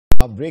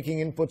Breaking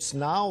inputs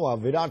now.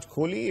 Virat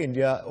Kohli,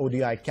 India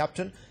ODI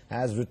captain,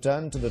 has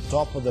returned to the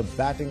top of the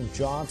batting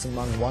charts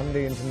among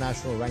one-day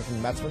international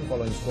ranking batsmen,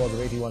 following scores of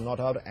 81 not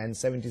out and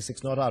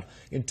 76 not out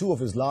in two of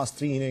his last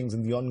three innings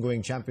in the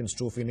ongoing Champions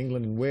Trophy in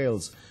England and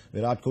Wales.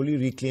 Virat Kohli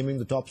reclaiming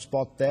the top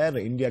spot there.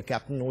 India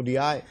captain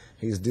ODI.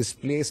 He's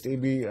displaced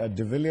AB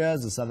de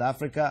Villiers, the South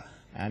Africa,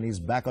 and he's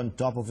back on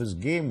top of his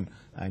game.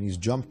 And he's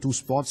jumped two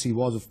spots. He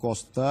was, of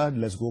course, third.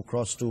 Let's go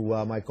across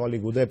to my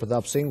colleague Uday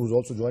Pratap Singh, who's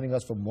also joining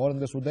us for more on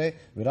this. Uday,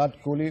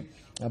 Virat Kohli.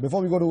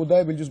 Before we go to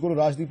Uday, we'll just go to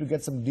Rajdeep to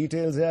get some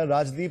details here.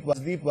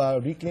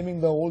 Rajdeep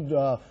reclaiming the old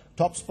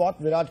top spot.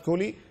 Virat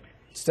Kohli,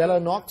 stellar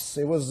knocks.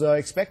 It was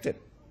expected.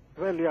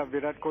 Well, yeah,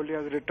 Virat Kohli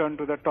has returned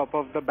to the top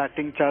of the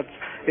batting charts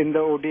in the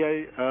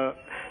ODI.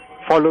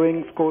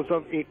 Following scores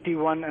of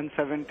 81 and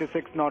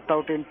 76 not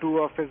out in two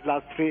of his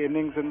last three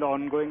innings in the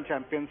ongoing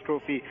Champions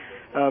Trophy.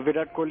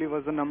 Virat Kohli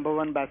was the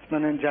 #1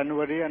 batsman in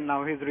January, and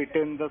now he's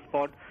retained the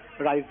spot,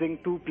 rising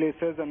two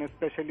places and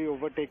especially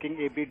overtaking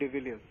AB de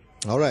Villiers.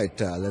 All right,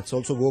 let's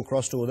also go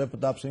across to Uday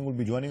Pratap Singh, who will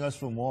be joining us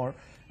for more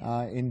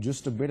in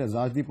just a bit. As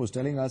Rajdeep was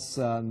telling us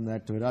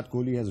that Virat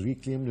Kohli has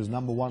reclaimed his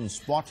 #1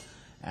 spot,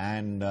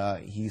 and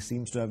he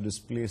seems to have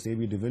displaced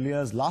AB de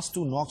Villiers. Last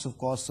two knocks, of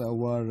course,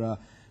 were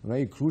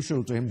very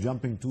crucial to him,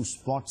 jumping two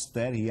spots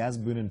there. He has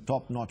been in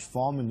top-notch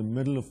form. In the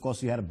middle, of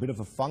course, he had a bit of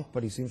a funk,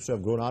 but he seems to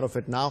have grown out of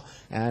it now.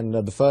 And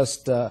the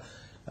first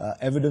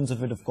evidence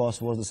of it, of course,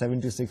 was the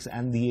 76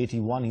 and the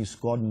 81 he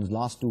scored in his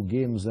last two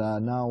games.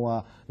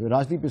 Now,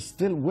 Rajdeep is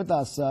still with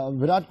us.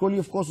 Virat Kohli,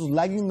 of course, was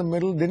lagging in the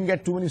middle, didn't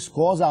get too many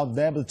scores out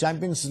there, but the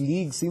Champions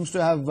League seems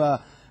to have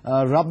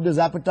rubbed his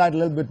appetite a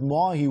little bit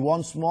more. He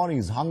wants more,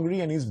 he's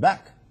hungry, and he's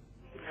back.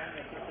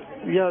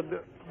 Yeah,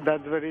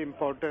 that's very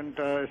important,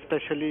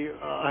 especially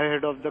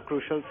ahead of the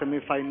crucial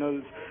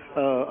semi-finals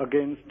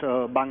against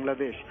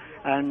Bangladesh.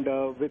 And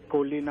with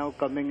Kohli now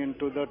coming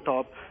into the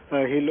top,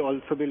 he'll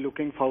also be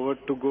looking forward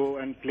to go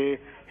and play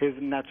his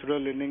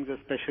natural innings,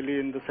 especially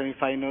in the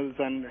semi-finals,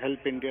 and help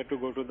India to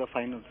go to the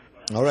finals.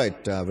 All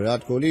right,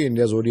 Virat Kohli,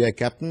 India's ODI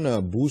captain,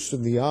 a boost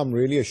in the arm,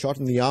 really a shot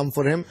in the arm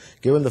for him,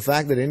 given the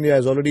fact that India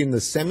is already in the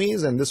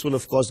semis, and this will,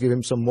 of course, give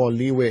him some more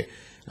leeway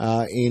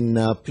in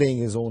playing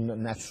his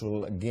own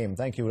natural game.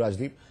 Thank you,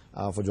 Rajdeep,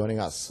 for joining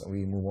us.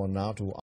 We move on now to